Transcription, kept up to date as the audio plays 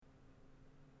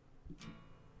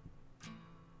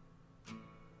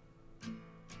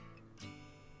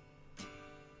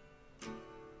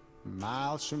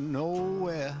Miles from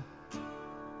nowhere,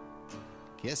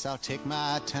 guess I'll take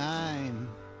my time.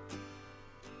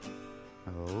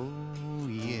 Oh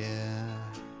yeah,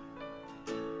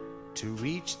 to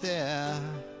reach there,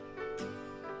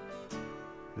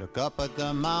 look up at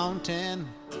the mountain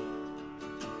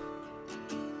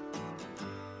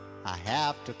I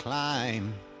have to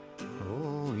climb.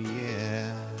 Oh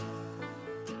yeah,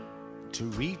 to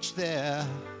reach there,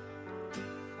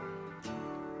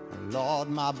 Lord,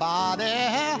 my body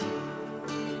has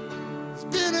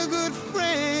been a good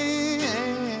friend,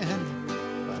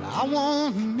 but I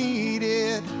won't need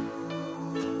it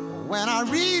when I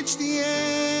reach the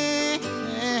end.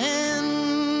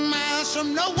 Miles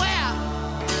from nowhere,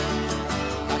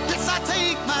 I guess I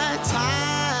take my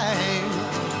time.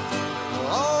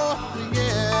 Oh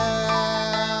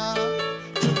yeah,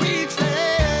 to reach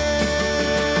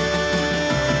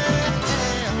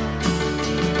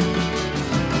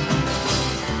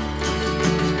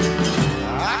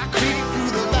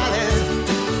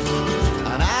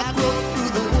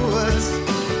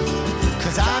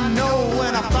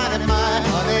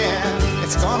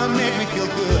it's gonna make me feel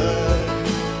good.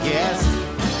 Yes,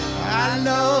 I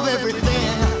love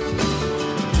everything,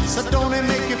 so don't it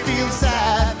make you feel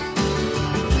sad?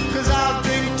 'Cause I'll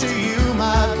drink to you,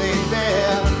 my baby.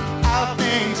 I'll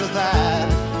think to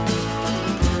that.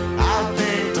 I'll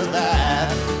think to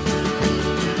that.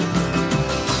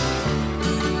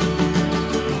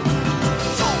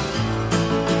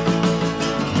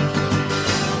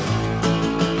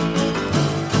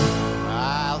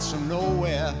 Miles from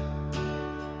nowhere,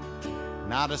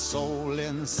 not a soul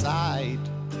inside.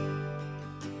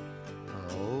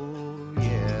 Oh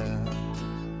yeah,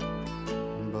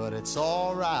 but it's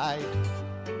all right.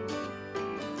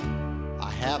 I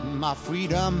have my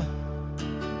freedom.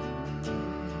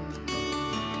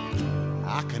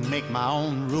 I can make my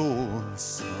own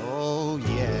rules. Oh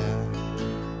yeah,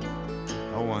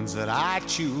 the ones that I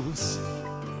choose.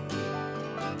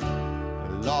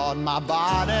 Lord, my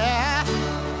body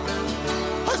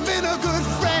has been a good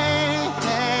friend.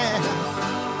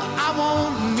 I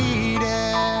won't need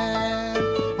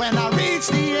it when I reach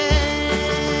the end.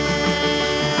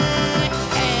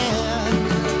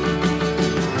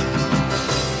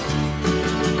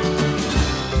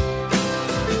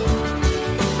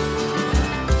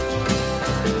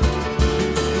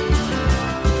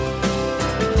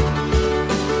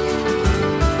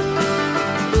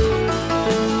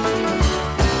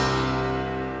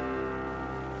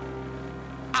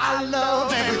 I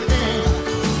love everything,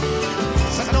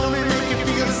 so don't it make you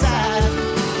feel sad?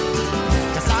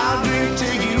 'Cause I'll drink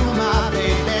to you, my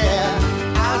baby.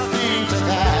 I'll think to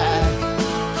that.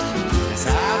 Yes,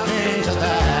 I'll think to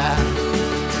that.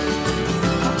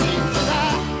 I'll think to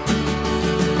that.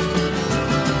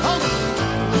 Oh.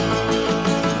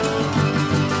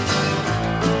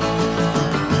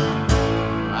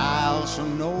 Miles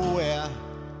from nowhere,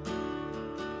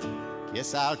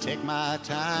 guess I'll take my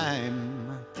time.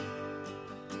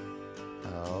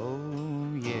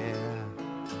 Oh yeah,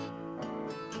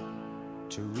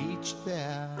 to reach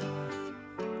there.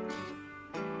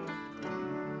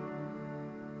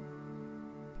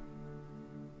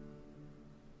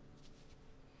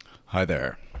 Hi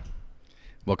there.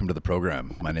 Welcome to the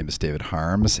program. My name is David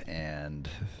Harms, and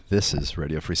this is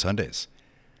Radio Free Sundays.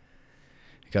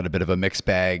 Got a bit of a mixed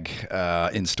bag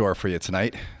in store for you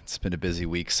tonight. It's been a busy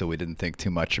week, so we didn't think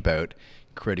too much about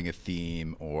creating a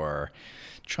theme or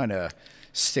trying to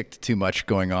stick to too much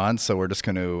going on. So we're just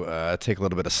going to take a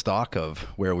little bit of stock of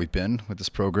where we've been with this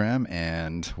program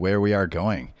and where we are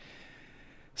going.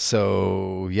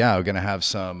 So yeah, we're going to have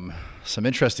some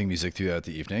interesting music throughout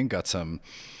the evening. Got some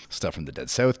stuff from the Dead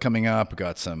South coming up.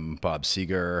 Got some Bob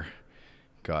Seger.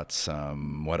 Got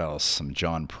some, what else? Some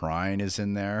John Prine is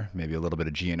in there. Maybe a little bit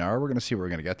of GNR. We're going to see what we're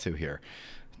going to get to here.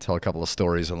 Tell a couple of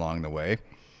stories along the way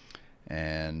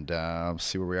and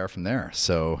see where we are from there.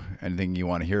 So anything you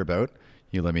want to hear about,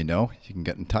 you let me know. You can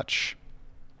get in touch.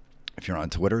 If you're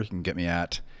on Twitter, you can get me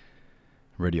at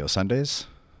Radio Sundays.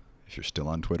 If you're still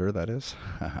on Twitter, that is.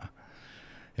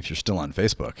 If you're still on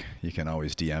Facebook, you can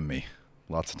always DM me.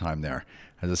 Lots of time there.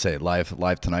 As I say,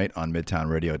 live tonight on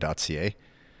midtownradio.ca.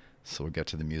 So we'll get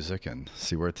to the music and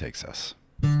see where it takes us.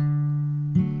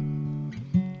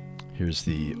 Here's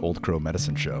the Old Crow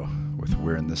Medicine Show with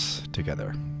We're in This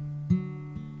Together.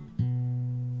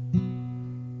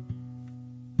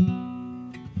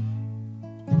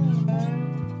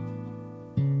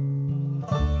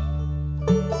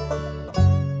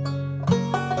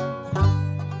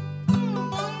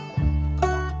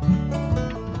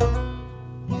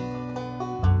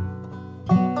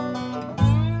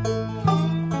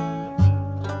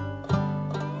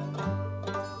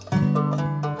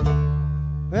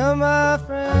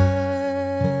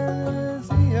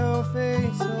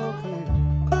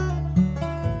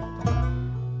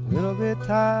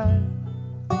 tired,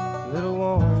 a little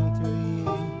worn through you.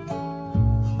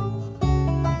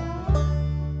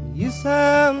 You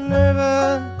sound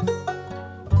nervous,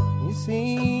 you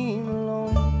seem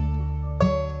alone.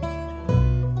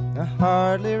 I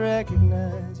hardly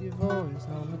recognize your voice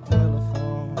on the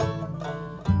telephone.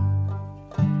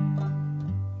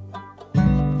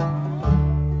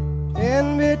 In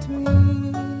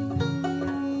between,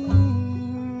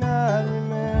 I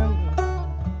remember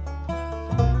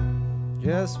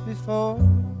just before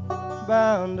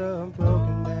bound up,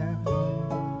 broken down.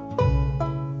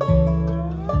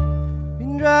 We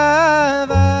drive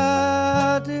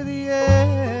out to the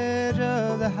edge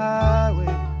of the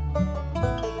highway,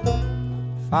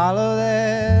 follow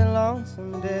that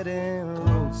lonesome dead-end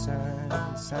road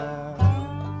sign sound.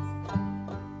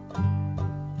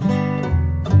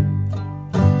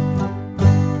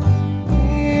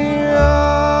 We're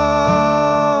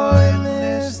all in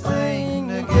this thing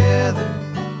together,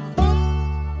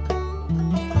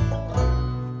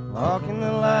 walking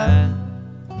the line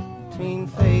between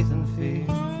faith and fear.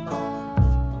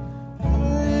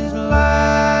 This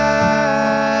life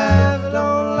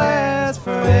don't last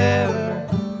forever.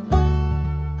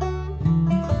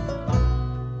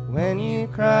 When you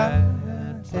cry,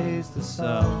 taste the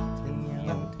salt in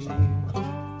your tears.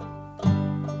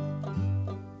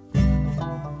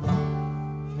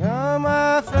 Come,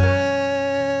 my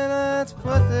friend, let's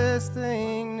put this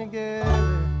thing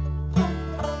together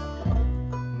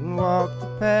and walk the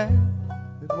path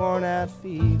that worn-out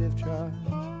feet have trod.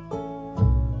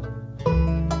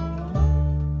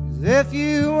 'Cause if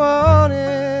you want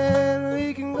it,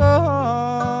 we can go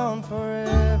on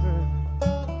forever.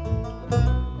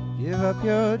 Give up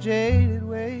your jaded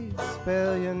ways,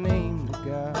 spell your name to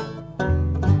God.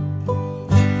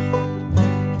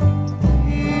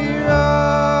 We're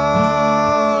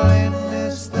all in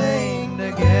this thing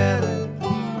together,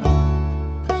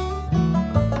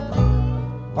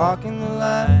 walking the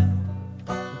line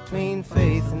between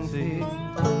faith and fear.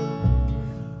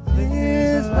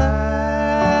 This life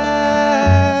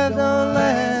don't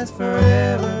last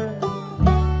forever.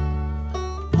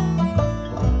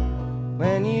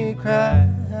 When you cry,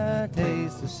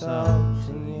 taste the salt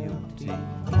in your teeth.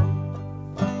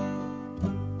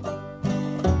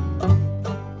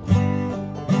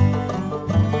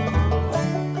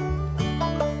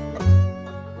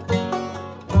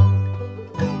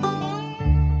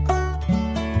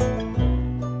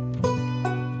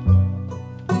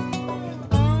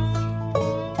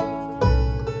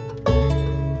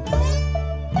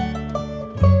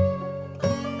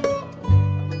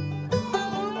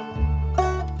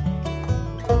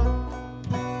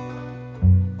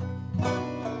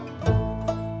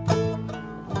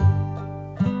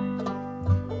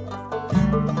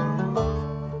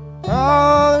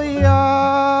 All we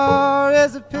are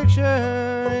is a picture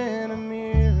in a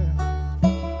mirror,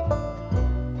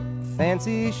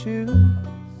 fancy shoes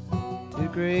to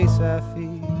grace our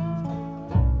feet.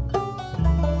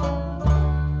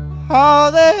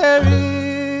 All there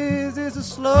is a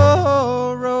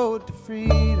slow road to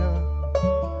freedom,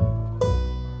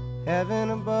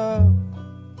 heaven above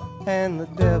and the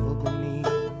devil beneath.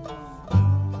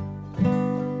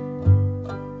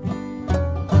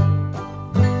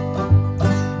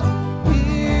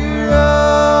 We're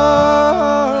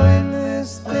all in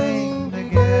this thing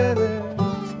together,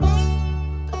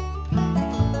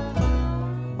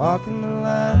 walking the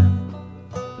line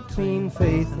between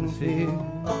faith and fear.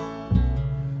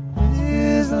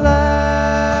 This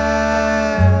life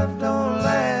don't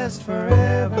last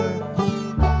forever.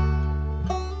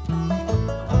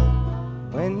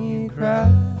 When you cry,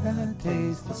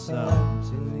 taste the salt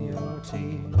in your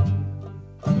tears.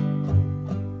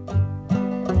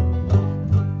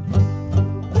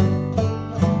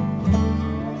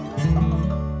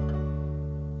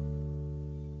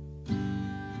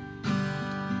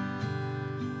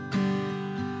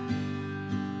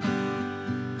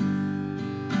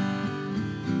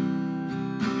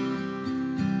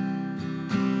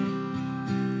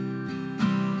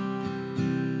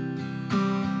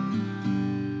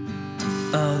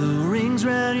 Are the rings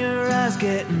round your eyes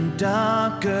getting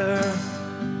darker?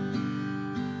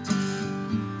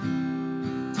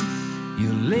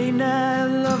 Your late night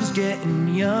love's getting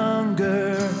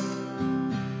younger.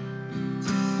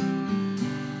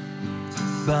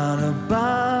 Bar to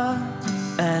bar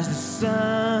as the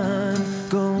sun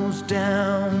goes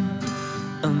down,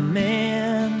 a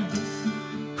man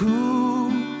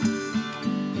who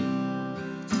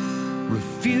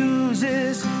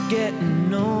refuses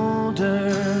getting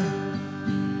older.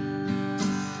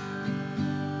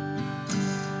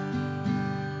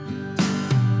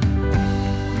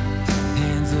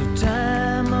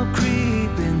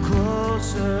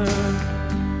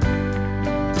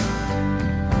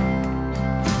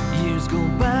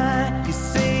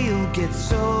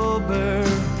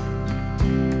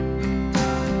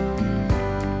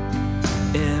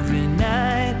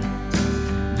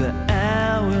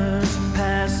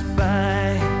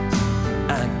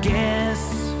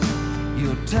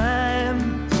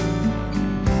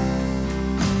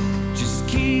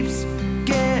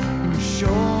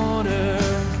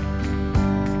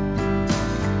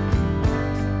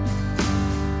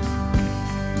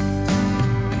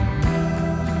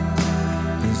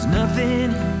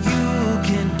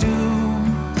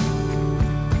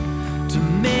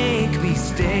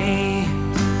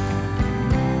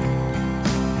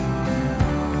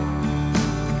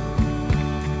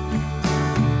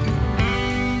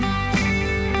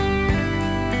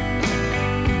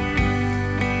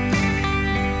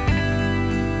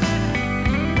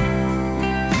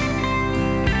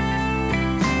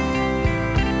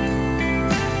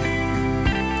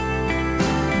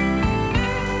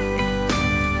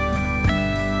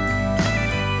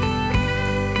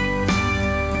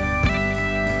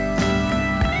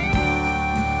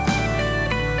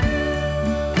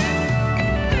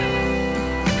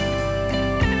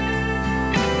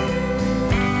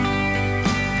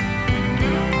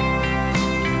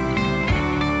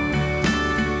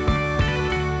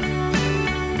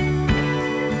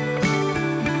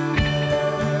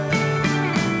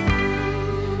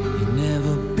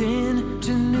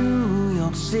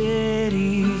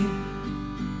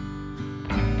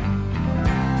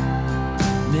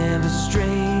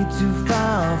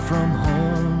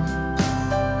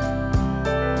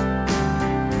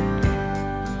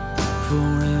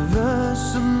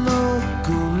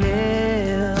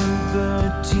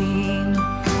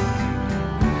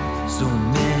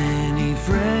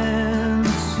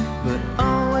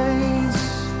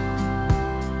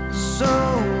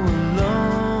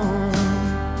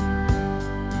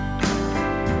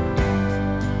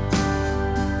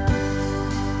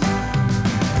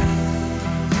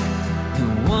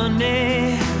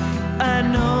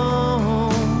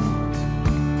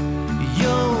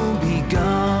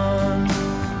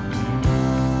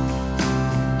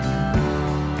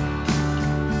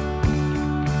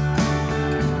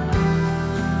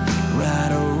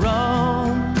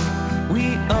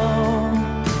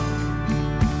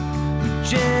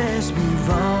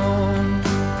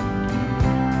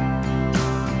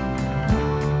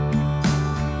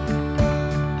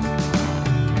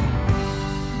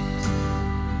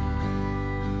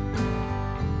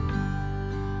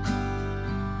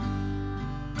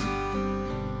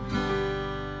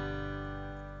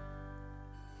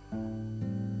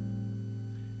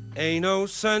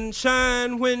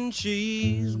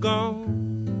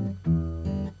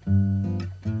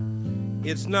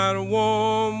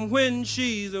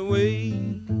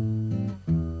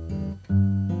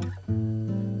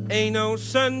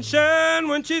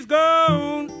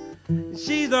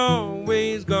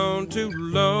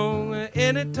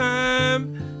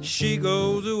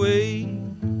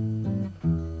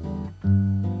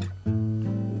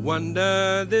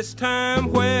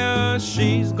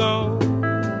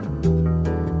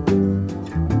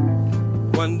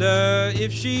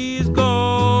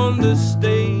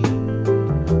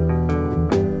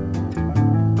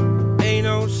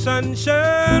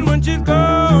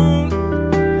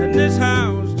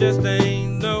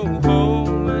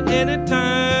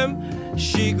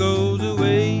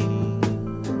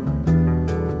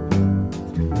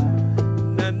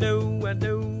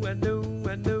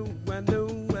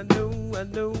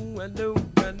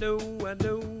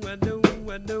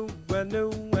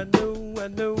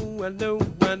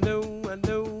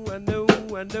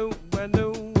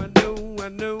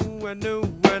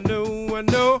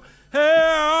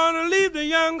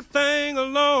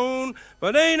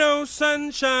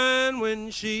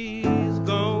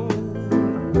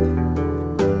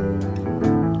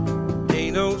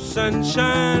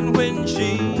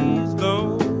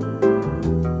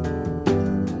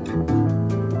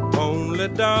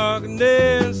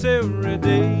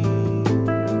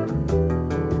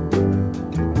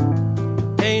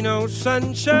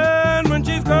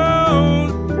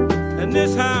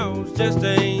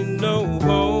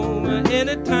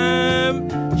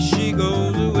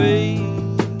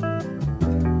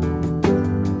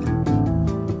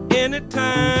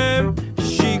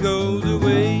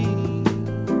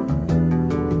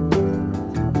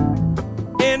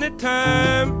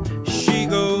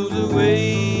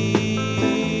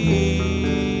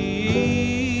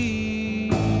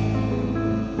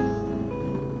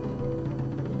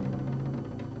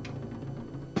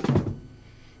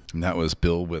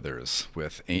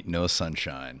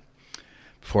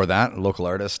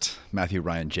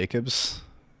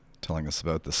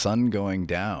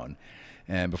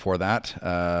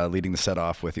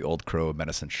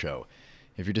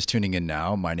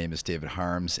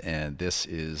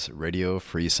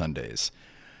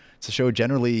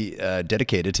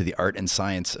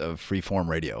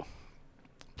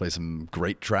 Play some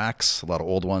great tracks, a lot of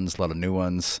old ones, a lot of new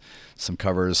ones, some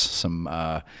covers,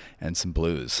 and some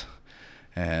blues.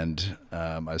 And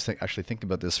I was actually thinking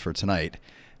about this for tonight.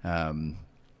 I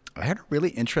had a really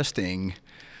interesting,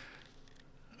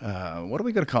 what are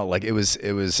we going to call it? Like it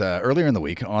was earlier in the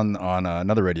week on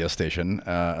another radio station,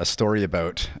 a story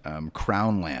about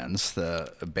Crown Lands,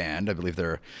 the band. I believe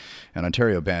they're an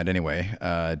Ontario band anyway,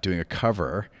 doing a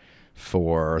cover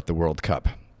for the World Cup.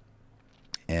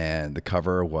 And the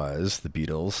cover was the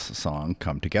Beatles song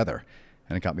 "Come Together."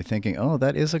 And it got me thinking, oh,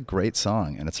 that is a great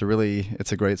song. And it's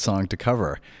a great song to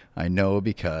cover. I know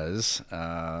because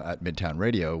at Midtown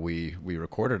Radio, we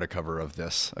recorded a cover of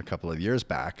this a couple of years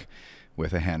back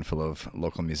with a handful of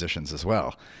local musicians as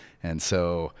well. And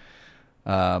so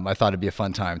I thought it'd be a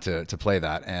fun time to play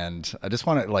that. And I just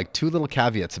wanted like two little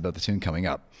caveats about the tune coming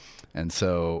up. And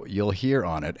so you'll hear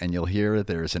on it, and you'll hear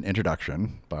there's an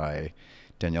introduction by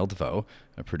Danielle DeVoe,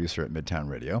 a producer at Midtown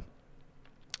Radio.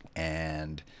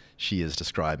 And she is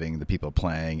describing the people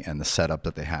playing and the setup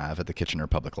that they have at the Kitchener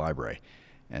Public Library.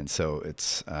 And so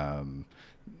it's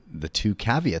the two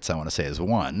caveats I want to say is,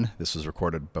 one, this was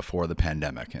recorded before the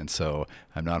pandemic. And so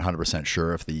I'm not 100%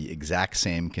 sure if the exact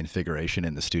same configuration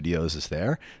in the studios is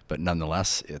there, but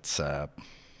nonetheless, it's the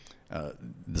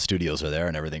studios are there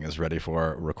and everything is ready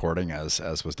for recording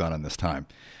as was done in this time.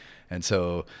 And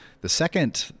so the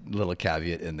second little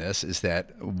caveat in this is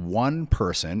that one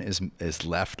person is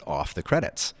left off the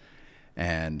credits.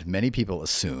 And many people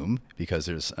assume, because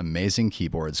there's amazing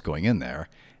keyboards going in there,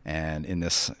 and in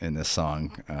this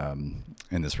song,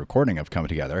 in this recording of "Come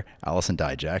Together," Alison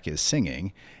Dijak is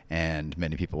singing, and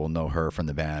many people will know her from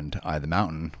the band Eye the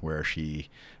Mountain, where she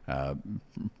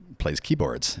plays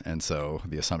keyboards. And so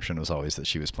the assumption was always that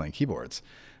she was playing keyboards.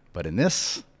 But in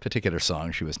this particular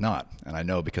song, she was not. And I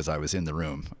know because I was in the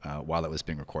room while it was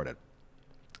being recorded.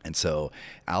 And so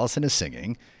Alison is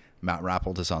singing, Matt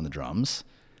Rappold is on the drums,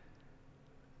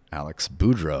 Alex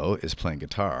Boudreau is playing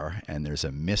guitar, and there's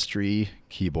a mystery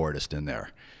keyboardist in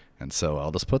there. And so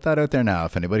I'll just put that out there now.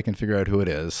 If anybody can figure out who it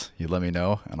is, you let me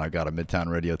know. And I got a Midtown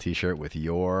Radio t-shirt with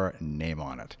your name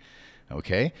on it.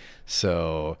 Okay,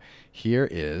 so here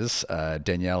is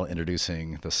Danielle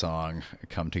introducing the song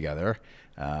 "Come Together"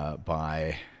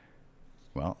 by,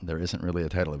 well, there isn't really a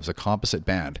title. It was a composite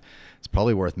band. It's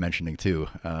probably worth mentioning too,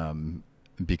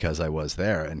 because I was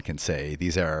there and can say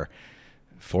these are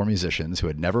four musicians who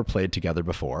had never played together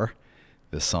before.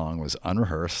 This song was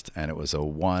unrehearsed, and it was a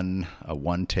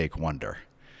one-take wonder.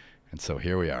 And so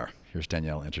here we are. Here's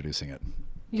Danielle introducing it.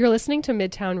 You're listening to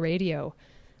Midtown Radio.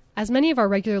 As many of our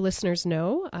regular listeners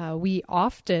know, we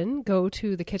often go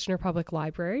to the Kitchener Public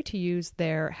Library to use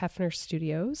their Hefner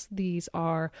studios. These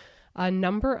are a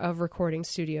number of recording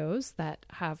studios that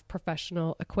have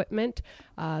professional equipment.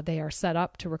 They are set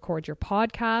up to record your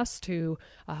podcast, to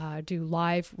do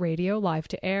live radio, live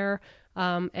to air,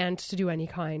 and to do any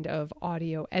kind of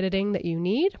audio editing that you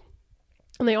need.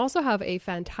 And they also have a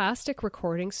fantastic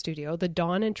recording studio, the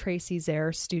Don and Tracy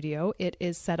Zare studio. It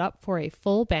is set up for a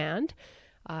full band.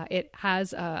 It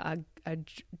has a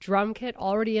drum kit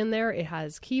already in there. It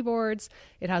has keyboards.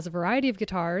 It has a variety of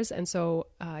guitars. And so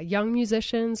young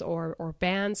musicians or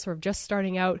bands sort of just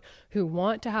starting out who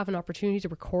want to have an opportunity to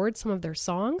record some of their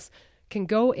songs can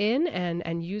go in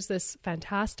and use this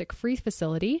fantastic free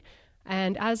facility.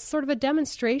 And as sort of a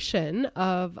demonstration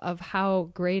of how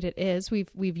great it is,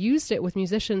 we've used it with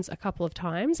musicians a couple of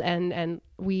times, and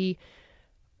we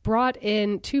brought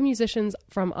in two musicians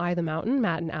from Eye the Mountain,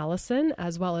 Matt and Allison,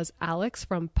 as well as Alex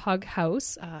from Pug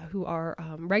House, who are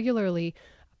regularly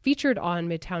featured on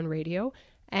Midtown Radio.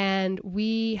 And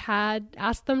we had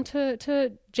asked them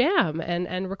to jam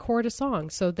and record a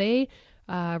song. So they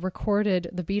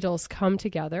recorded the Beatles' "Come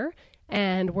Together,"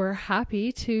 and we're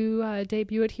happy to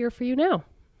debut it here for you now.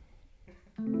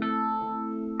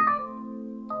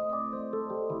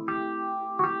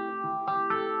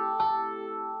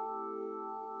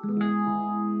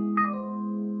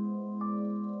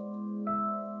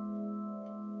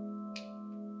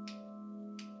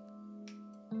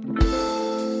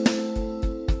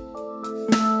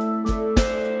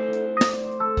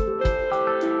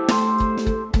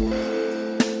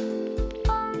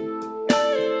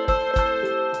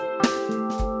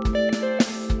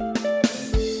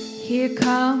 Here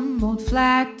come old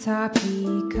flat top,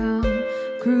 he come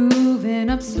grooving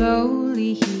up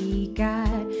slowly. He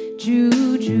got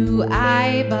juju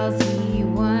eyeballs, he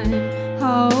won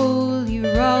holy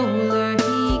roller.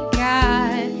 He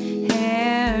got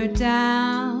hair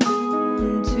down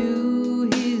to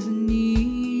his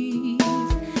knees.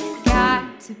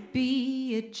 Got to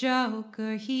be a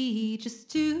joker, he just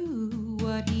do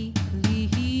what he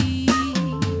please.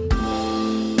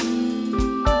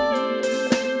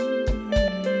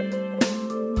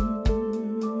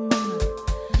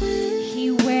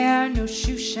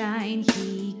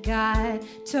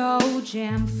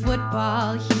 Jam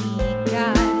football, he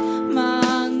got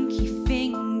monkey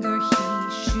finger, he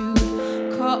shoot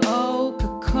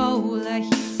Coca-Cola,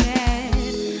 he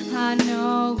said, I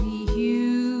know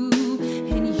you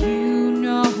and you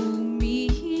know me.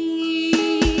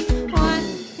 One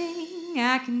thing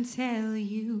I can tell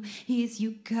you is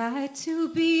you got to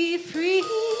be free.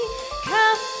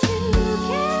 Come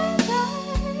together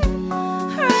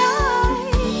right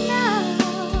now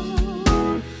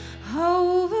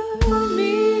over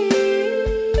me.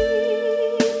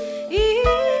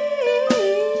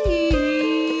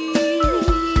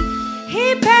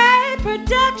 He bad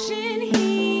production,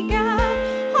 he got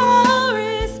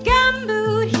Horace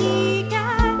Gumboot, he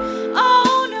got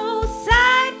oh no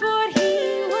sideboard,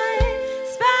 he went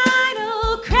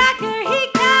Spinal Cracker, he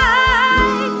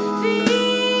got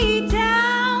feet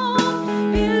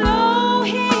down below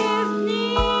his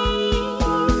knees.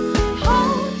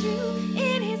 Hold you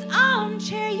in his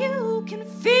armchair, you can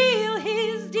feel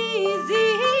his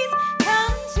disease.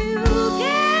 Come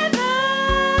together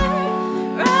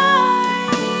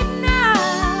right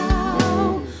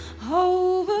now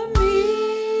over me.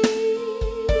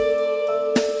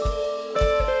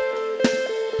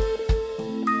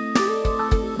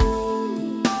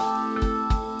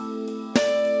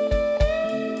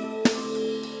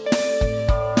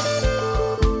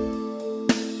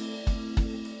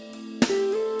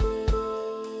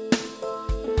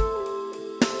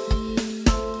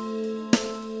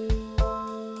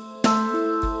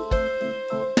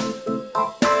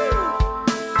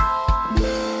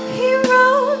 He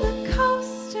roller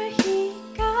coaster, he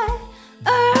got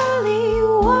early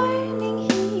warning,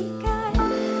 he got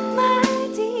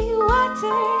muddy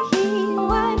water, he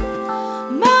won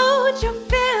mojo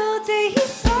filter, he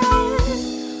says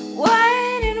 1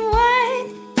 and 1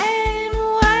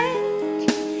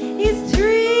 is 3.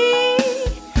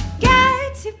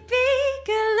 Got to be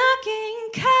good looking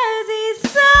 'cause he's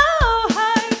so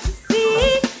hard to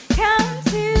see. Come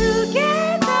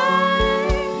together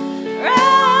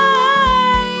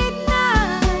right now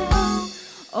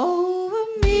over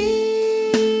me.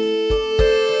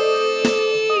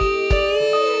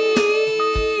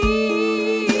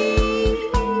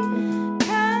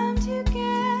 Come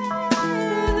together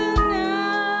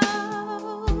now,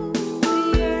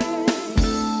 yeah.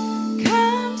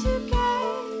 Come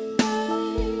together,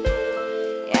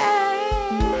 yeah.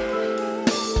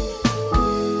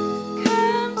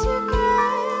 Come together,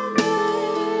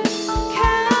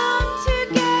 come together, come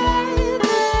together, yeah.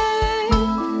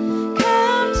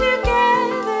 Come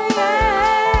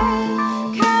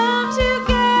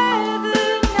together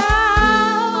now,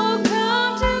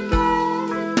 come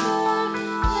together now.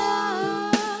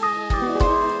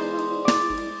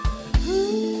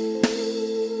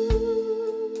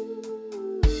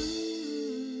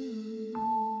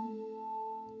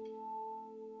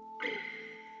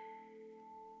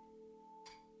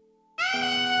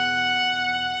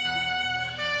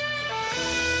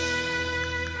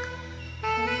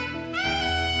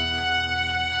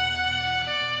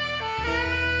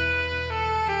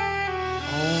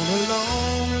 On a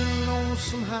long and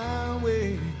lonesome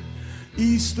highway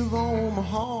east of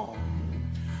Omaha,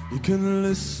 you can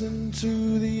listen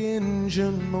to the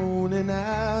engine moaning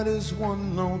out his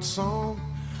one-note song.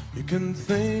 You can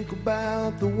think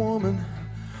about the woman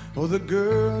or the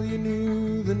girl you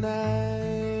knew the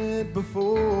night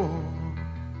before.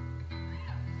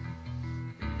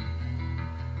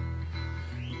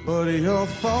 But your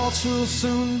thoughts will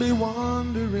soon be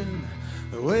wandering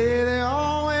the way they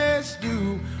always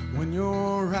do when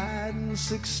you're riding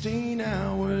 16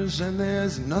 hours and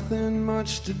there's nothing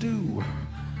much to do.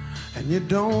 And you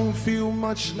don't feel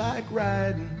much like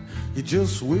riding, you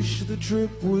just wish the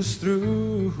trip was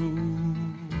through.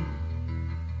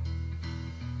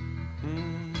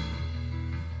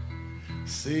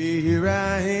 See, here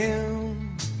I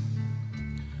am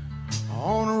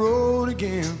on the road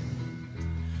again.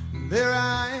 There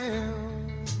I am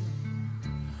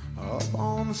up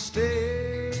on the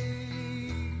stage.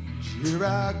 Here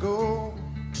I go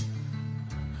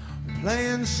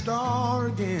playing star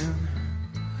again.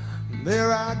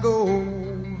 There I go,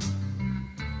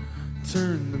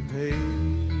 turn the page.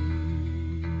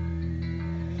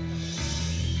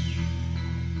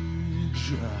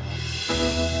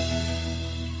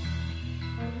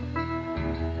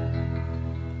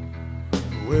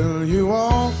 Well, you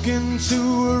walk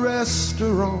into a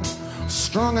restaurant,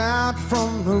 strung out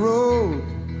from the road,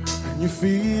 and you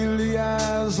feel the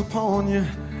eyes upon you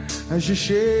as you're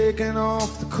shaking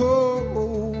off the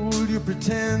cold. You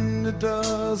pretend it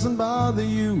doesn't bother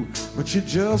you, but you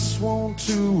just want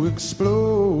to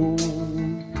explode.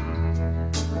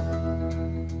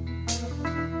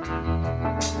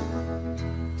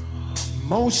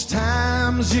 Most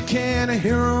times you can't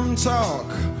hear 'em talk,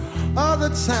 other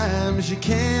times you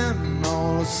can.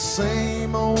 All the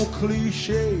same old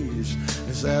cliches.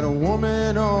 Is that a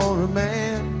woman or a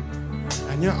man?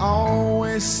 And you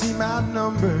always seem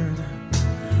outnumbered.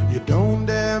 You don't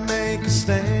dare make a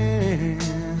stand.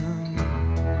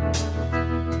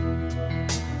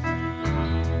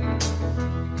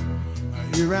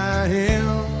 Here I am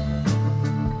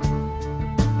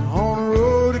on the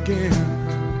road again.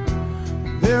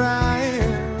 There I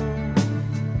am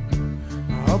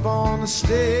up on the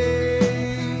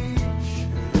stage.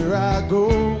 Here I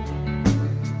go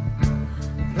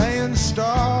playing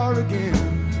star again.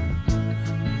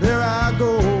 There I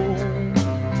go,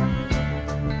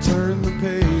 turn the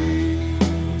page.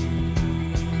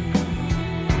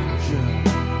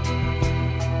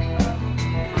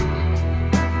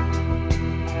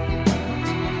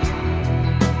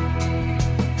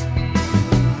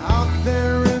 Out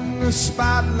there in the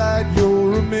spotlight,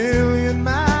 you're a million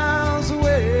miles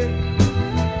away.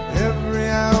 Every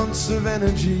ounce of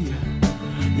energy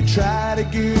you try to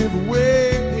give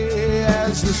away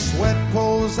as the sweat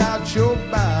pulls out your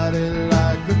body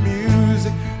like the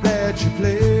music that you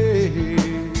play.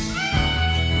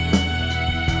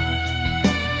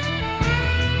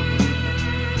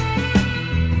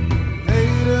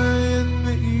 Later in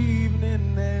the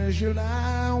evening as you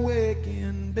lie awake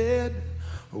in bed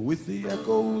with the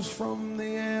echoes from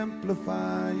the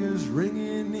amplifiers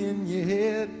ringing in your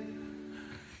head,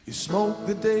 you smoke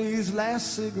the day's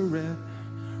last cigarette,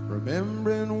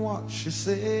 remembering what she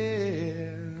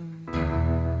said.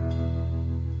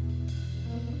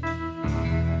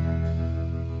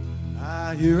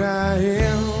 Here I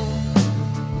am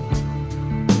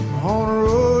on the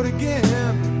road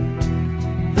again.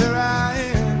 There I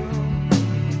am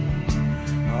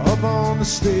up on the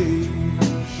stage.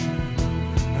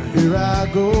 Here I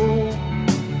go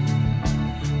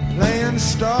playing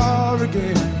star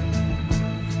again.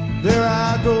 There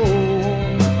I go,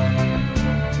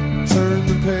 turn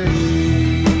the page.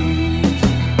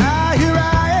 Here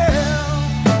I am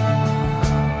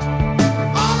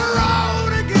on the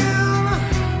road again.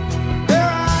 There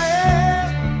I am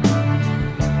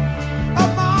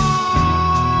up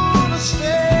on the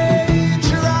stage.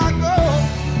 Here I go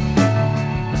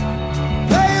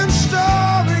playing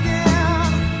star again.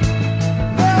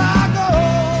 There I go,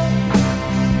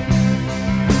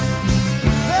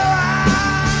 there I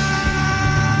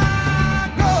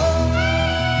go.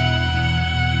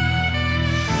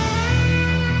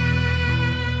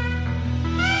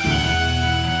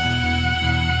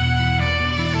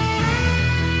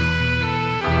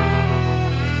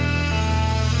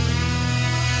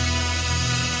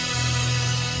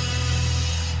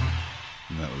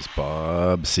 And that was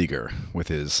Bob Seger with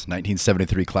his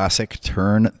 1973 classic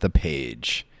 "Turn the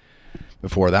Page."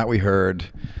 Before that, we heard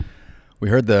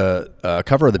the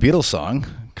cover of the Beatles song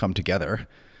 "Come Together,"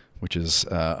 which is,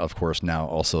 of course, now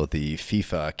also the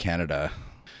FIFA Canada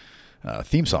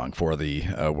theme song for the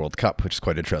World Cup, which is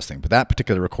quite interesting. But that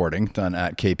particular recording done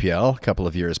at KPL a couple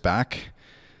of years back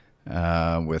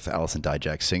with Alison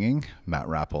Dijak singing, Matt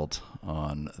Rappold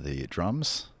on the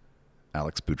drums,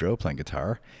 Alex Boudreau playing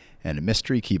guitar, and a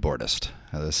mystery keyboardist.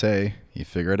 As I say, you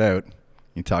figure it out.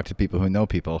 You talk to people who know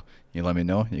people. You let me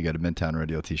know. You get a Midtown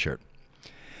Radio t-shirt.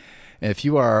 If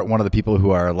you are one of the people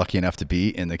who are lucky enough to be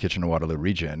in the Kitchener-Waterloo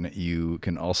region, you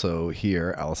can also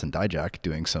hear Alison Dijak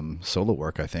doing some solo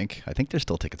work, I think. I think there's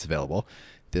still tickets available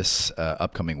this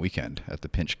upcoming weekend at the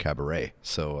Pinch Cabaret.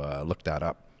 So look that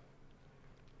up.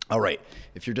 All right.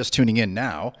 If you're just tuning in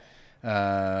now,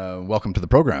 welcome to the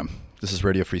program. This is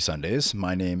Radio Free Sundays.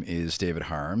 My name is David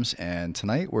Harms, and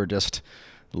tonight we're just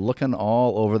looking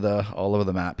all over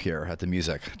the map here at the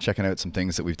music, checking out some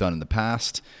things that we've done in the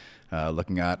past,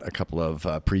 looking at a couple of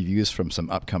previews from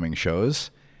some upcoming shows.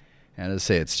 And as I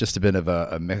say, it's just a bit of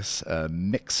a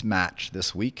mix match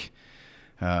this week.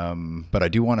 But I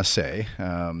do want to say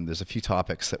there's a few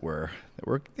topics that we're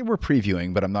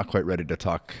previewing, but I'm not quite ready to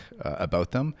talk about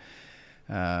them.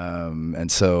 And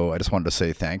so I just wanted to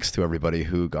say thanks to everybody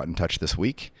who got in touch this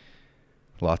week.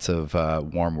 Lots of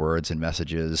warm words and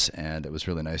messages, and it was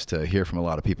really nice to hear from a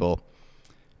lot of people,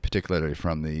 particularly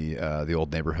from the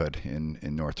old neighborhood in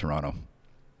North Toronto.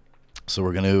 So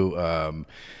we're going to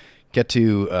get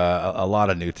to a lot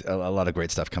of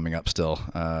great stuff coming up still.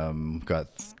 Got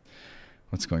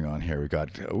what's going on here? We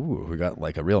got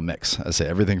like a real mix. I say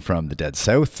everything from the Dead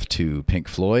South to Pink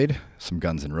Floyd, some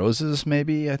Guns N' Roses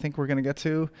maybe I think we're going to get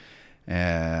to.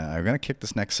 And I'm going to kick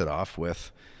this next set off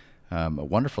with a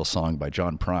wonderful song by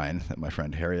John Prine that my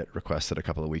friend Harriet requested a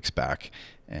couple of weeks back.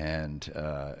 And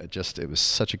it was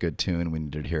such a good tune, we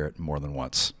needed to hear it more than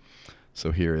once.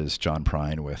 So here is John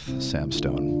Prine with Sam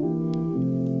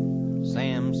Stone.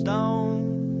 Sam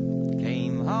Stone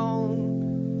came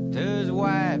home to his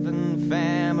wife and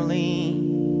family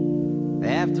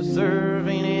after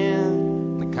serving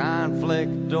in the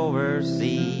conflict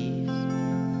overseas.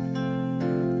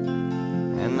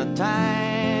 And the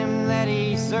time that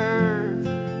he served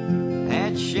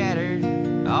had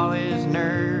shattered all his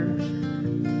nerves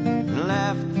and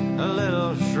left a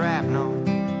little shrapnel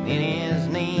in his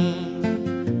knee.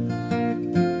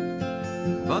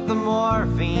 But the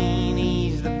morphine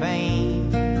eased the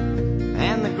pain,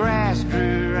 and the grass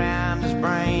grew around his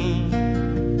brain,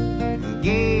 and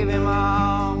gave him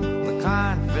all the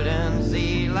confidence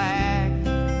he lacked.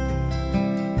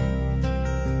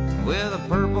 With a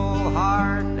purple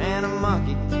heart and a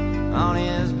monkey on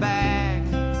his back,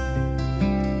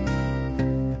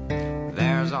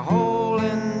 there's a hole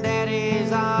in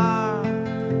Daddy's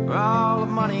arm where all the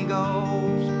money goes.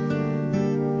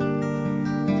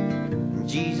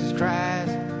 Jesus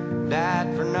Christ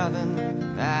died for nothing,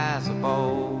 I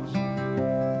suppose.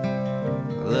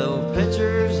 Little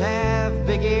pitchers have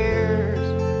big ears,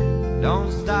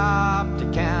 don't stop to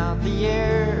count the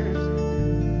years.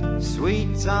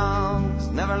 Sweet songs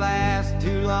never last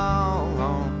too long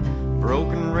on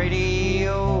broken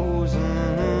radios.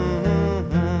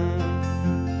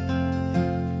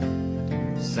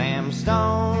 Sam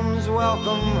Stone's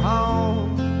welcome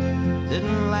home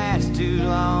didn't last too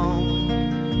long.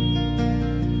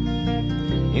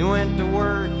 He went to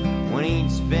work when he'd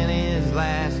spent his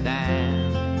last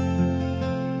dime,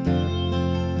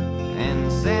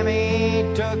 and Sammy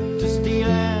took to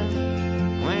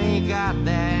stealing when he got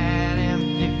that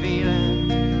empty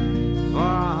feeling for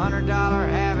 $100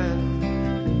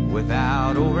 habit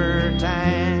without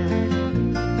overtime.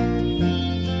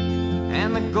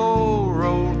 And the gold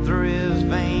rolled through his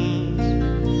veins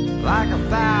like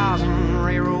 1,000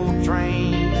 railroad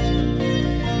trains,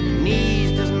 and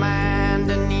eased his mind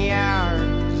in the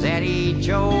hours that he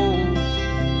chose,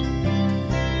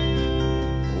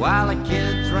 while the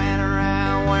kids ran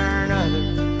around wearing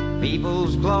other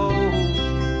people's clothes.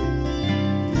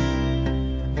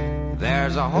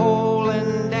 There's a hole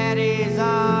in Daddy's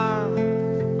arm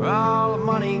where all the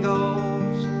money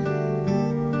goes.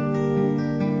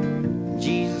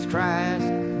 Jesus Christ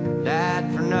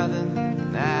died for nothing,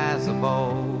 I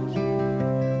suppose.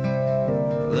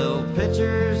 Little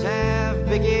pitchers have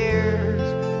big ears,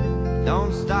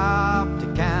 don't stop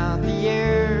to count the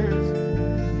years.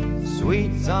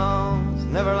 Sweet songs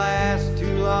never last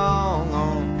too long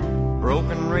on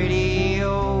broken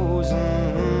radios.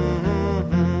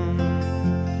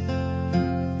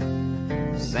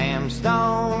 Sam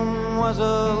Stone was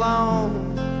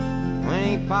alone when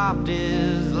he popped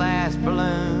his last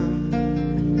balloon,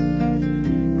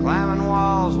 climbing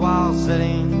walls while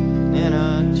sitting in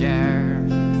a chair.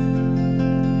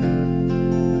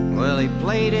 Well, he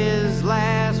played his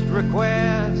last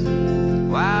request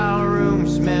while the room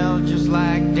smelled just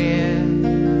like dead,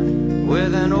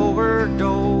 with an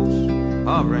overdose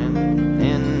hovering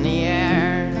in the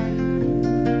air.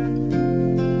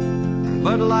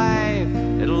 But life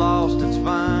had lost its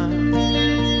fun,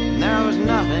 and there was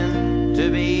nothing to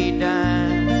be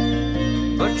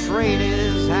done but trade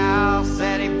his house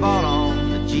that he bought on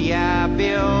the GI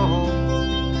Bill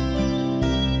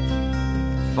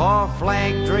for a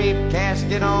flag-draped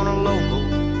casket on a local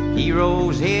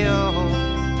hero's hill.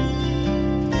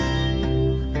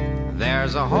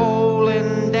 There's a hole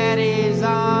in Daddy's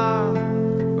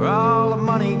arm where all the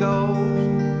money goes.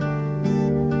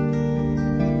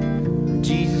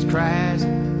 Jesus Christ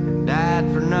died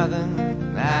for nothing,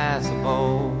 I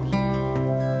suppose.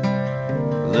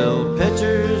 Little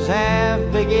pitchers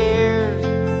have big ears,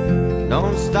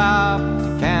 don't stop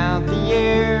to count the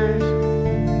years.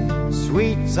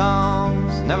 Sweet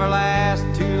songs never last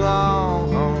too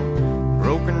long on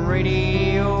broken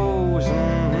radios.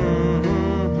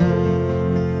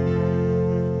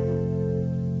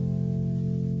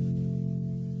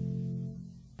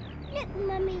 Look,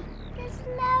 Mummy, there's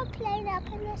no plane up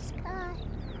in the sky.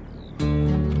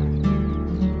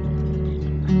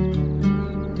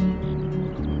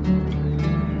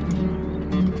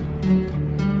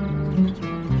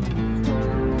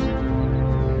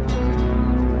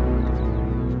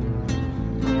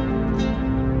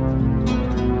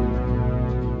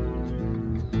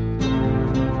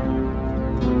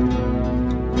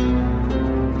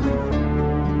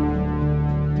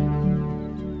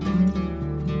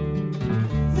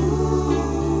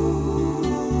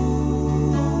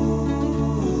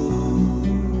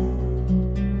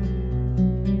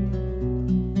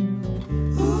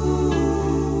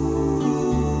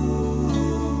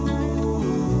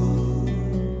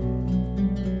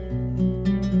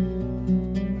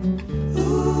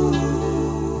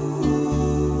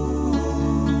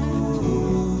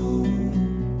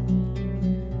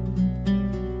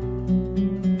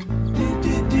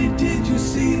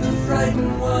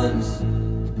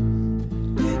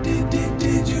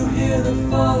 hear the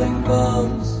falling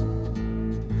bombs?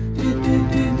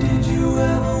 Did you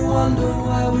ever wonder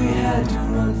why we had to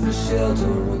run for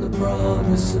shelter when the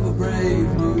promise of a brave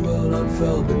new world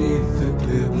unfurled beneath the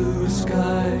clear blue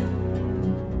sky?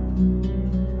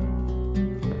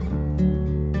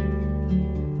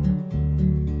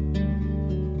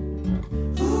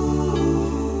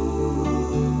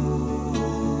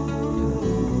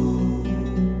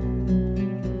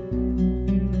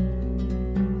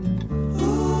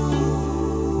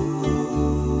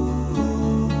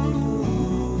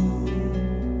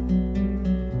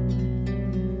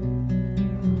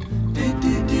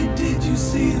 Did you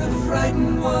see the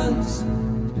frightened ones?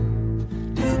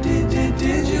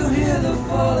 Did you hear the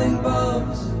falling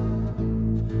bombs?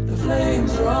 The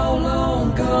flames are all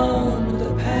long gone, but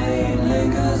the pain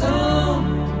lingers on.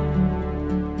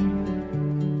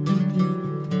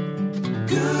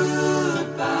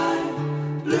 Goodbye,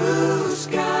 blue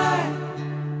sky.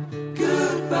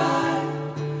 Goodbye,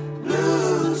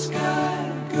 blue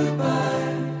sky. Goodbye.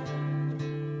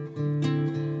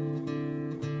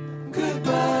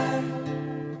 Goodbye.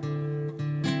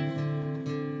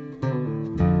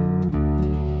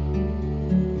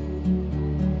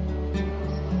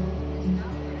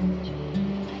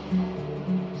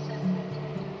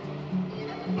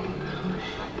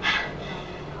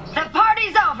 The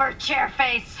party's over,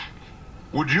 Chairface.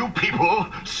 Would you people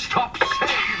stop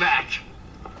saying that?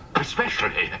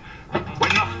 Especially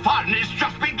when the fun is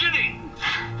just beginning.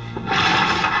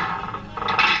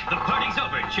 The party's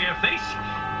over, Chairface.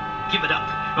 Give it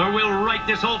up, or we'll write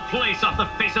this whole place off the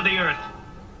face of the earth.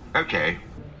 Okay.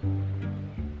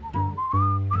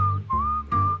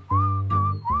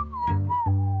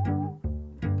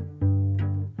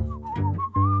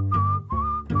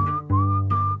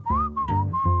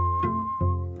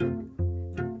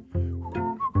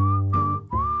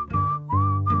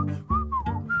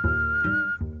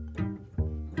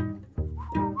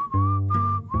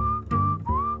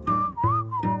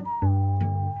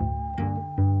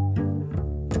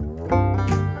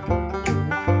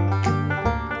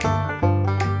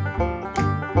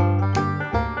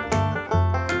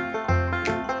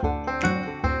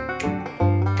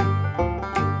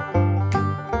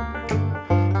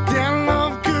 Damn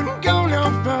love couldn't go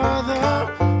no further.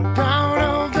 Proud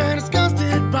of and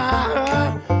disgusted by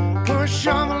her. Push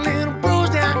on a little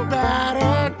bruised and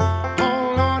battered.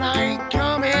 Hold on, I ain't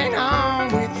coming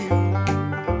home with you.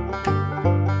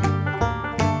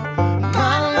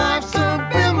 My life's a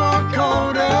bit more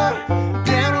colder.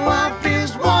 Damn wife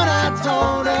is what I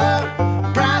told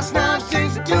her. Brass knife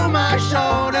sinks to my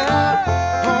shoulder.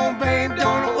 Oh, babe,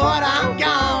 don't know what I'm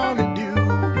gonna do.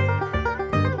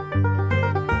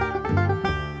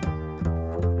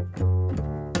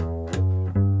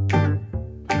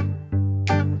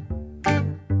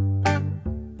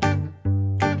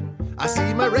 I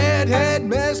see my redhead,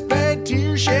 mask bag,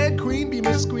 tear shed, queen bee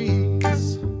miss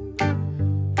squeeze.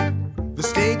 The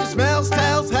stage smells,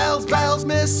 tells, hells, bells,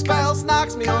 misspells,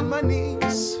 knocks me on my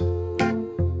knees.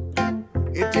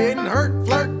 It didn't hurt,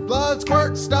 flirt, blood,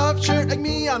 squirt, stuff, shirt like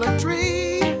me on a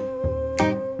tree.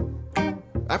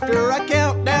 After I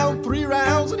count down 3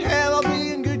 rounds in hell, I'll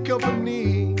be in good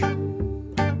company.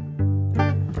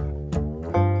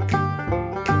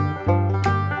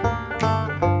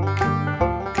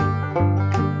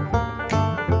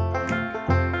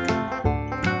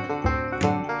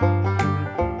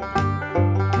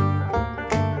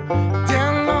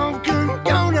 Damn love couldn't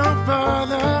go no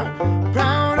further.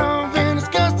 Proud of and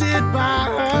disgusted by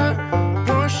her.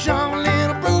 Push on a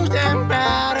little bruised and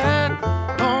battered.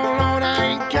 Hold on, I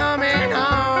ain't coming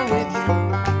home.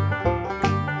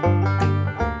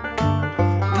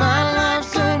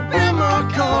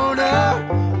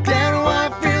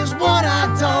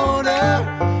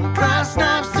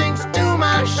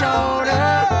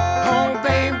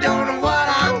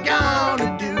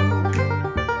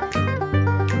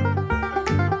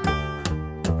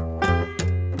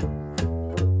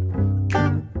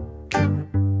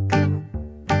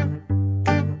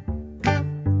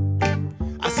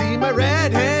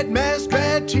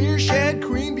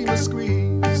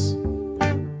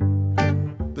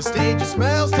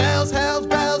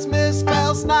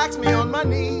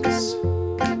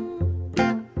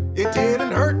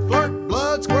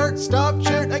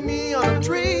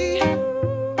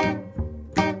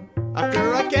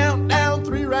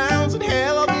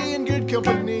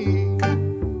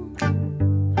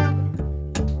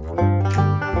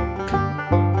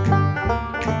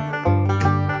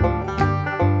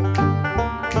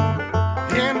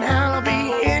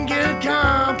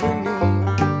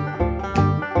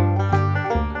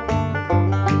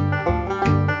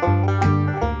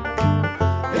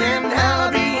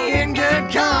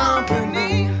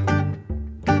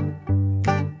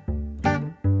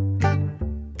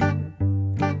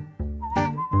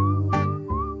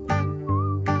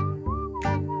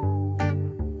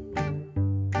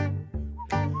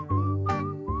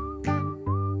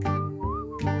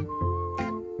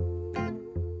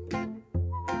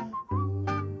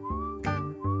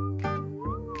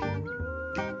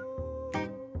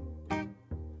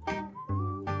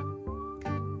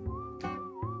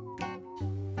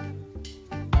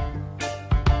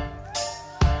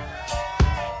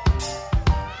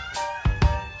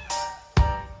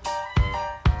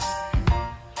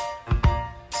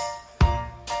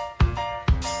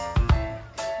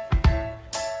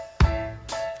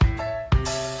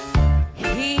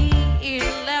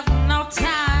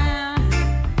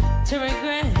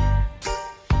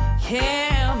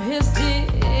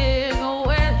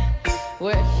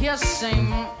 your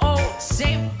same old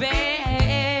safe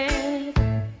bed.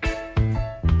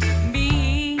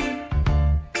 Me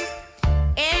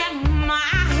and my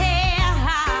hair,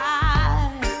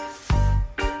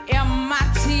 and my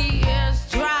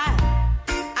tears dry.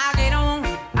 I get on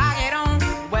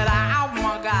without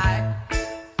my guy.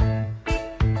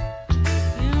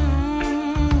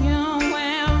 You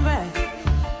went back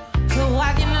to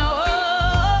what you know,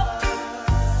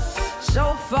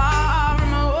 so far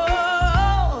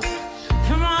removed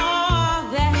from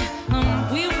all that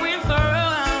we went through.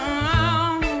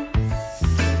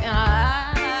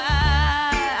 And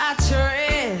I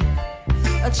tread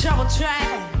a trouble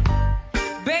track,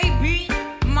 baby.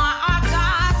 My odds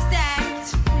are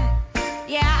stacked.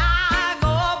 Yeah, I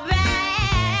go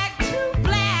back to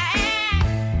black.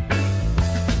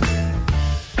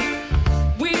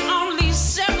 We only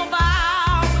said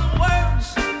goodbye with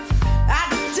words. I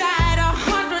died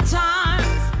 100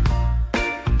 times.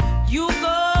 You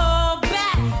go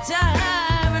back to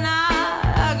her and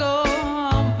I go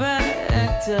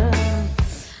back to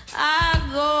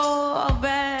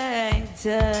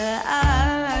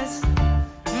us.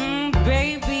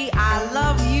 Baby, I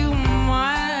love you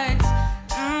much.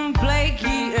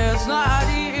 Blakey is not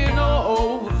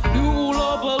enough. You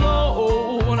love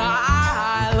alone,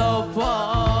 I love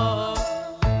her.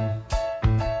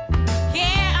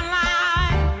 Yeah,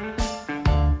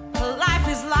 life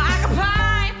is like a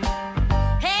pipe.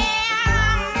 Hey,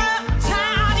 I'm a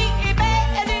tiny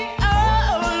baby.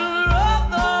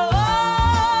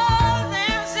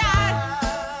 Inside.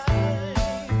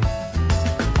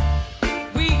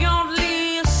 We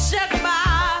only said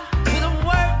goodbye with the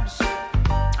words.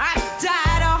 I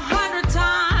died 100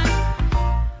 times.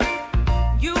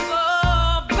 You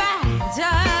go back to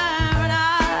her and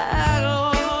I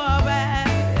go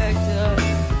back to her.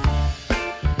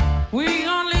 We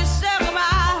only said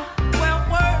goodbye with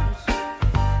words.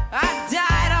 I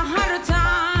died 100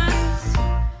 times.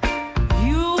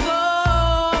 You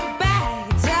go back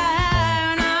to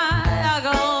her and I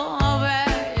go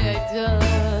back to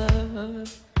her.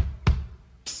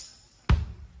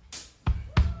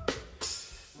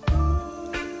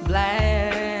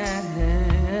 Black,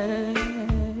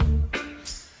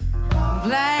 black, black,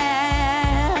 black,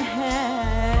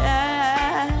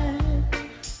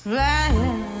 black, black,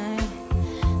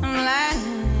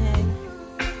 black,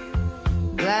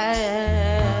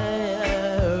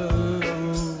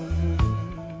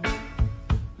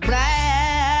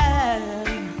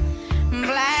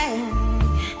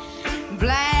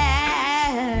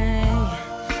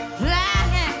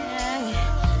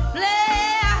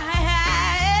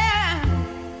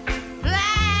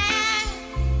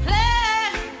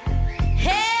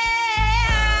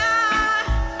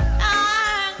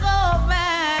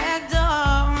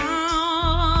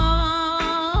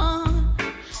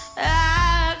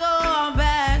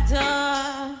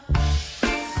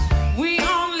 We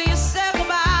only said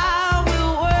goodbye with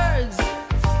words.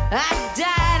 I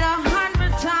died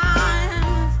 100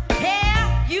 times.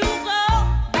 Yeah, you go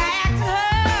back to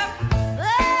her.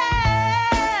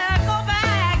 Go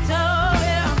back to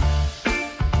her.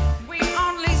 We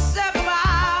only said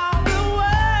goodbye with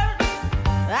words.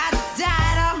 I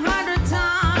died 100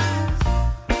 times.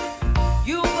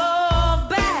 You go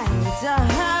back to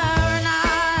her and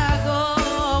I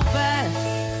go back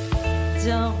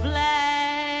to black.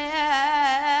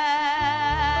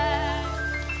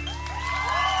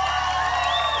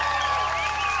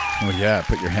 Well, yeah,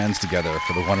 put your hands together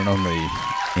for the one and only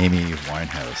Amy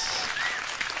Winehouse.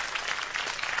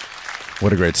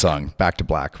 What a great song. Back to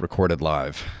Black, recorded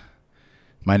live.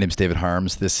 My name's David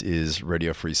Harms. This is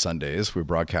Radio Free Sundays. We're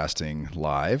broadcasting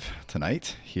live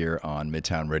tonight here on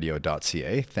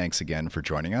midtownradio.ca. Thanks again for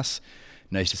joining us.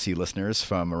 Nice to see listeners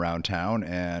from around town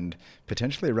and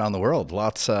potentially around the world.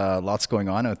 Lots going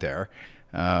on out there.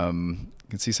 You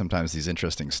can see sometimes these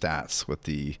interesting stats with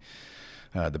the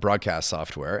broadcast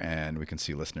software, and we can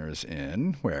see listeners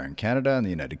in Canada, in the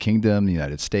United Kingdom, the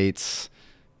United States,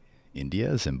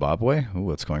 India, Zimbabwe. Ooh,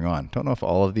 what's going on? Don't know if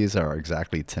all of these are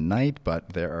exactly tonight, but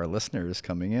there are listeners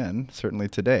coming in, certainly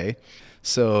today.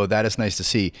 So that is nice to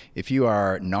see. If you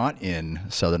are not in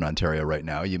Southern Ontario right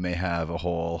now, you may have a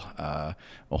whole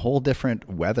different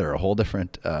weather, a whole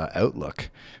different outlook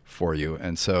for you.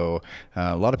 And so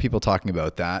a lot of people talking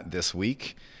about that this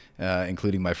week,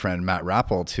 including my friend Matt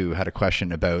Rappold, who had a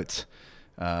question about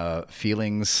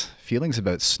feelings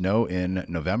about snow in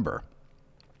November.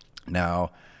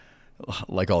 Now,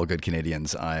 like all good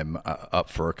Canadians, I'm up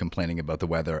for complaining about the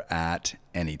weather at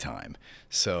any time.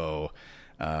 So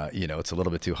It's a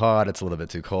little bit too hot, it's a little bit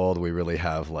too cold. We really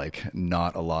have like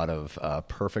not a lot of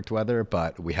perfect weather,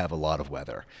 but we have a lot of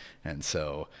weather. And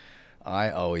so I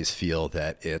always feel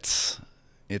that it's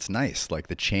nice. Like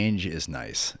the change is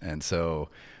nice. And so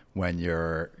when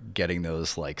you're getting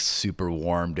those like super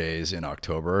warm days in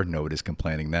October, nobody's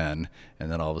complaining then.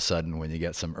 And then all of a sudden when you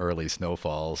get some early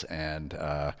snowfalls and,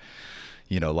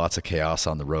 lots of chaos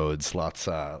on the roads, lots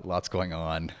going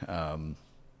on,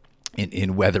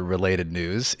 in weather-related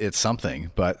news, it's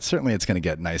something. But certainly it's going to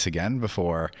get nice again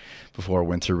before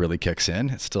winter really kicks in.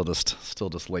 It's still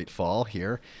just late fall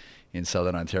here in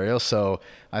Southern Ontario. So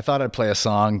I thought I'd play a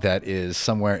song that is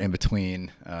somewhere in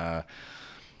between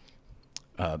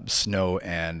snow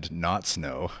and not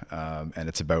snow, and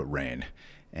it's about rain.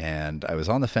 And I was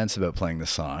on the fence about playing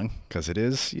this song because it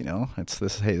is,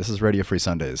 this is Radio Free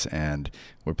Sundays, and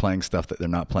we're playing stuff that they're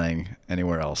not playing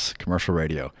anywhere else, commercial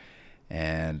radio.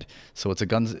 And so it's a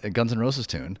Guns N' Roses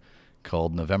tune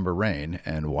called November Rain.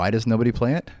 And why does nobody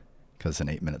play it? Because it's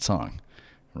an 8-minute song,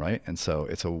 right? And so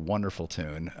it's a wonderful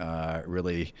tune,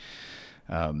 really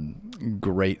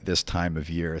great this time of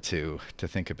year to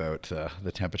think about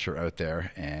the temperature out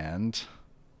there and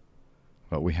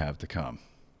what we have to come.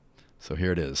 So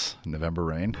here it is, November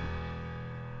Rain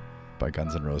by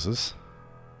Guns N' Roses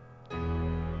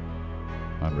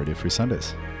on Radio Free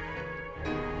Sundays.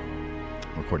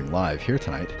 Recording live here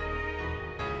tonight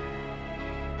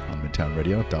on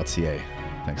midtownradio.ca.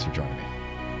 Thanks for joining me.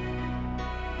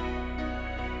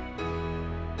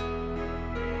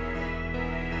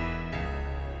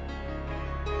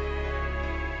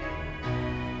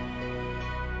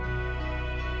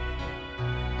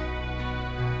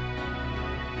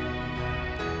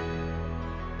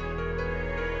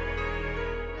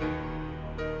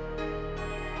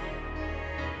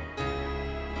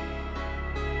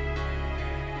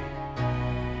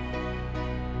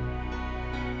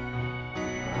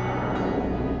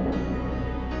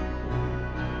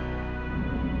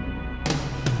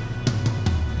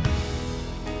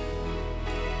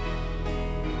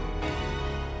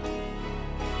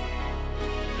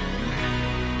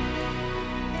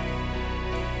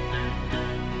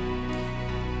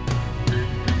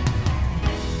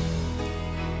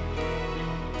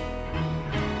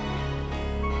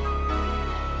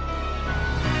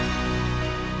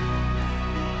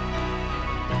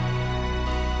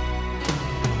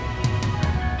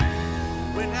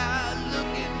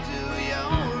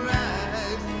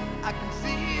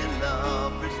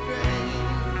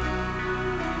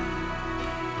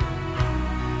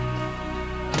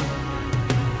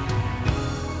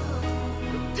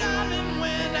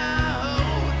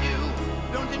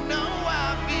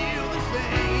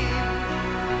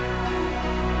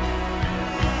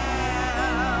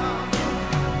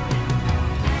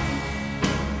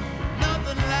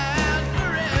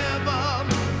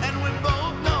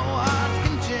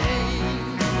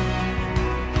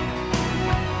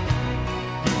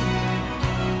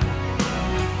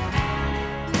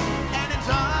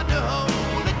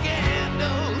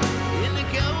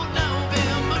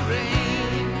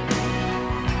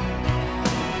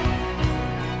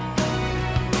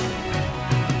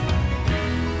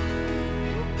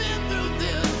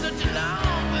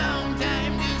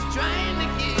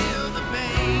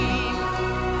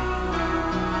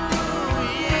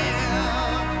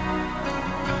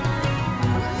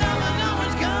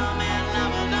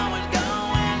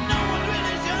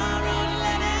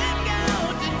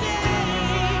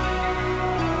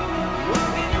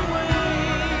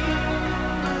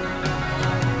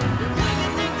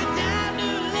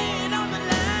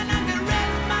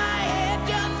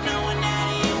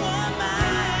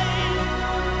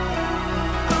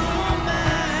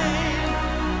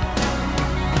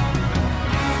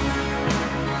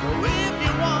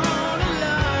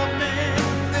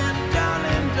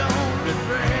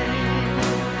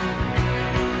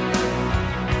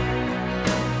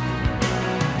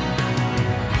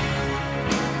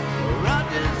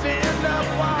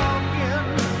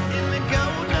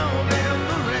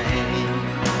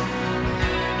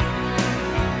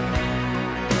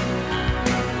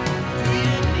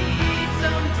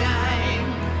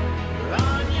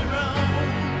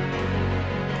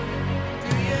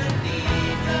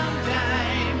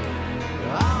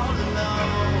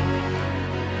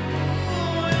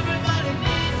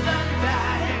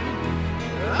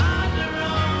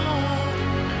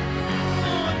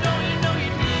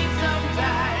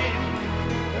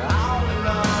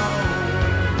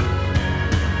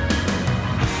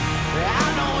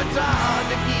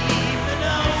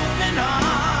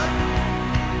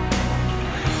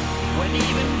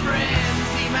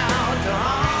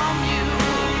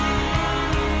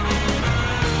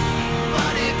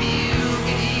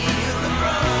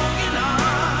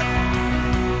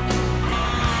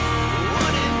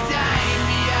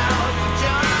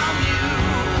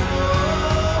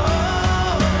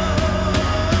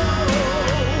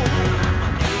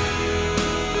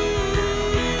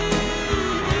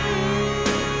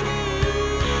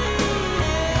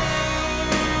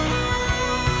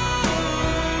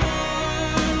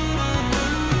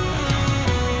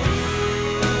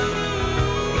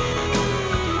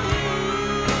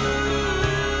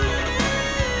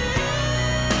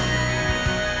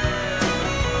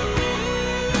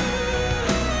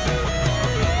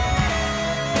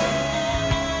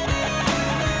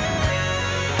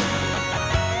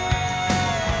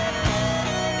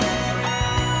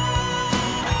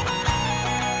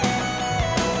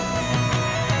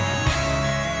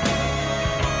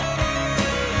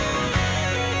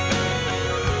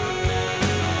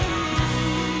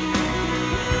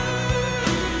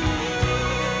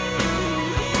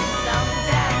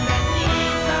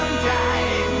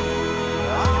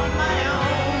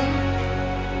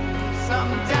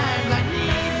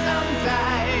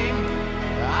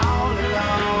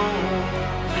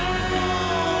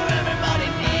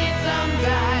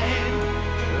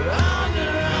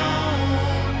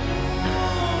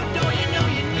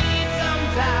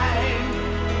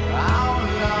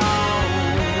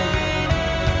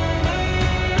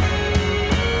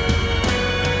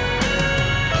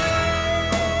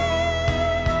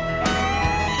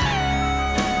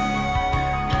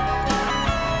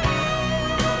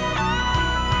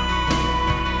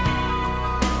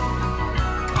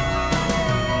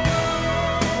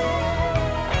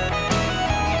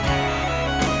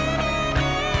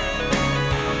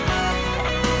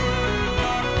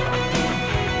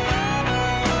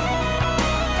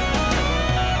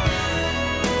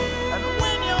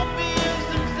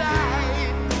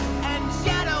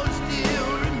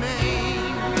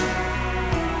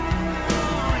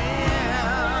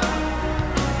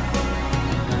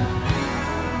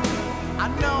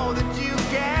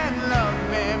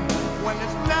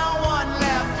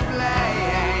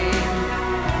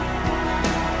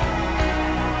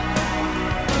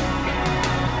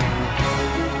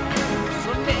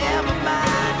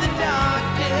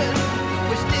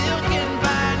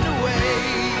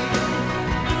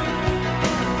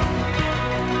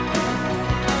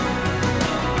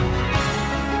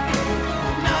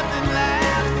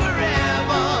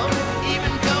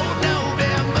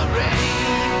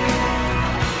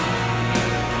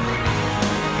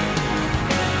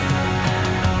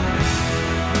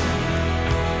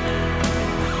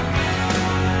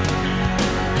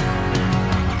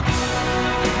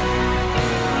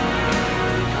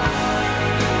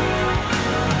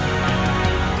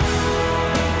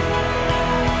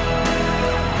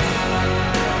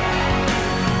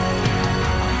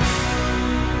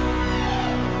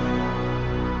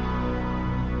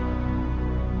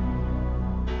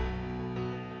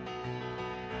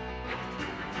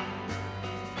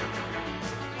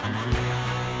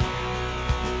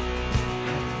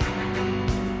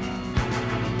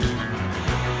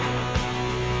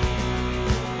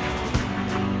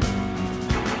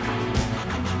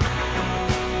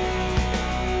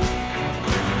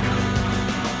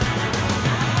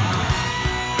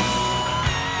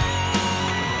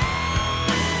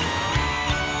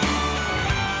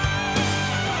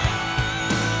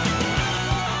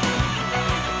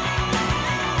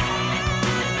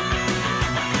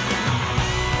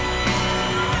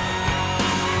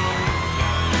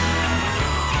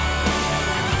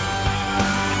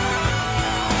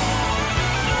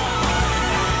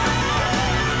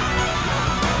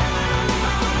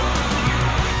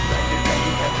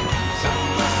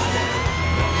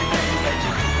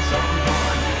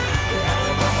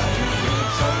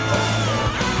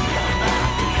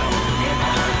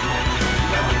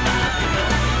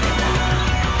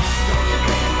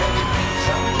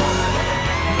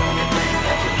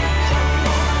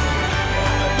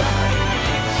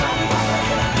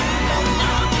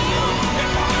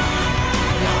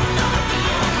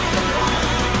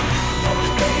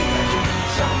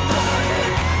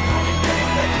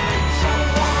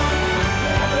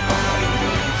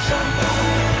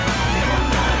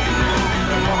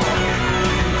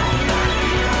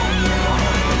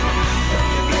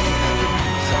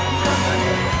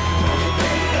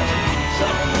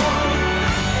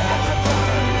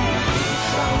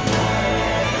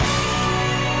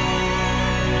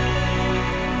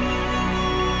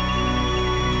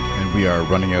 we are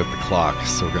running out the clock,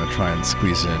 so we're going to try and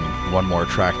squeeze in one more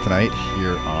track tonight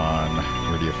here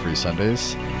on Radio Free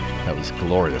Sundays. That was a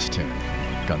glorious tune,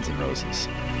 Guns N' Roses.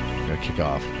 We're going to kick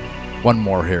off one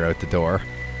more here out the door.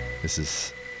 This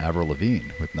is Avril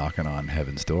Lavigne with Knocking on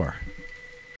Heaven's Door.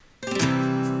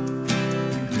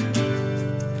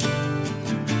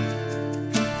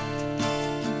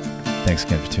 Thanks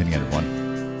again for tuning in,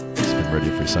 everyone. It's been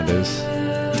Radio Free Sundays.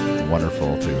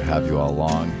 Wonderful to have you all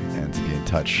along and to be in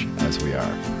touch as we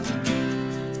are.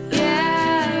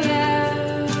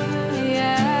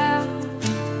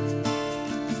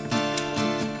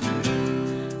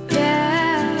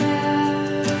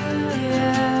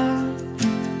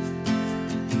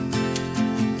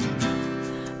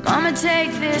 Mama,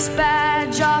 take this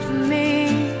badge off of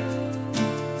me.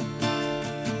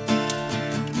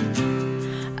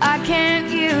 I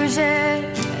can't use it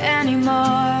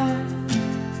anymore.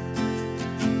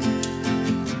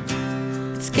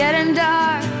 It's getting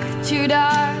dark, too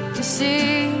dark to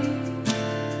see.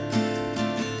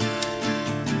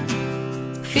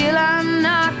 Feel I'm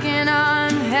knocking on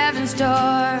heaven's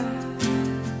door.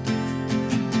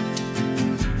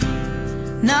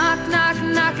 Knock, knock,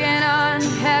 knocking on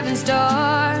heaven's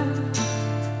door.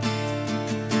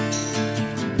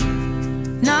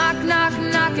 Knock, knock,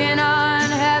 knocking on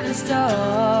heaven's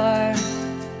door.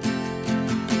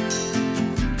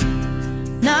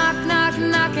 Knock, knock,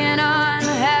 knocking on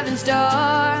heaven's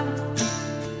door.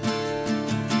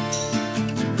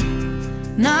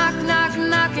 Knock, knock,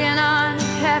 knocking on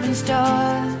heaven's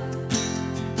door.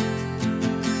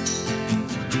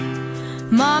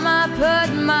 Mama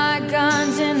put my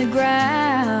guns in the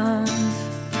ground.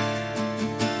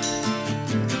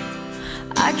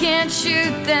 I can't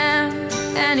shoot them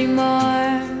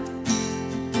anymore.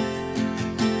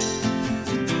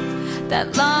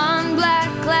 That long black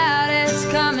cloud is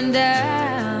coming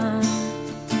down.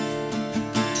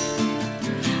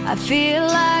 I feel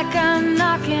like I'm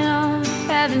knocking on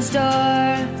heaven's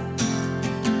door.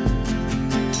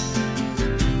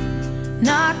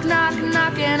 Knock, knock,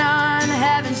 knocking on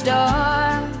heaven's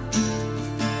door.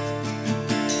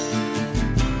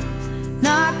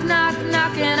 Knock, knock,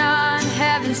 knocking on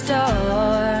heaven's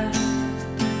door.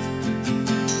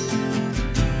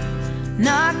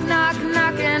 Knock, knock.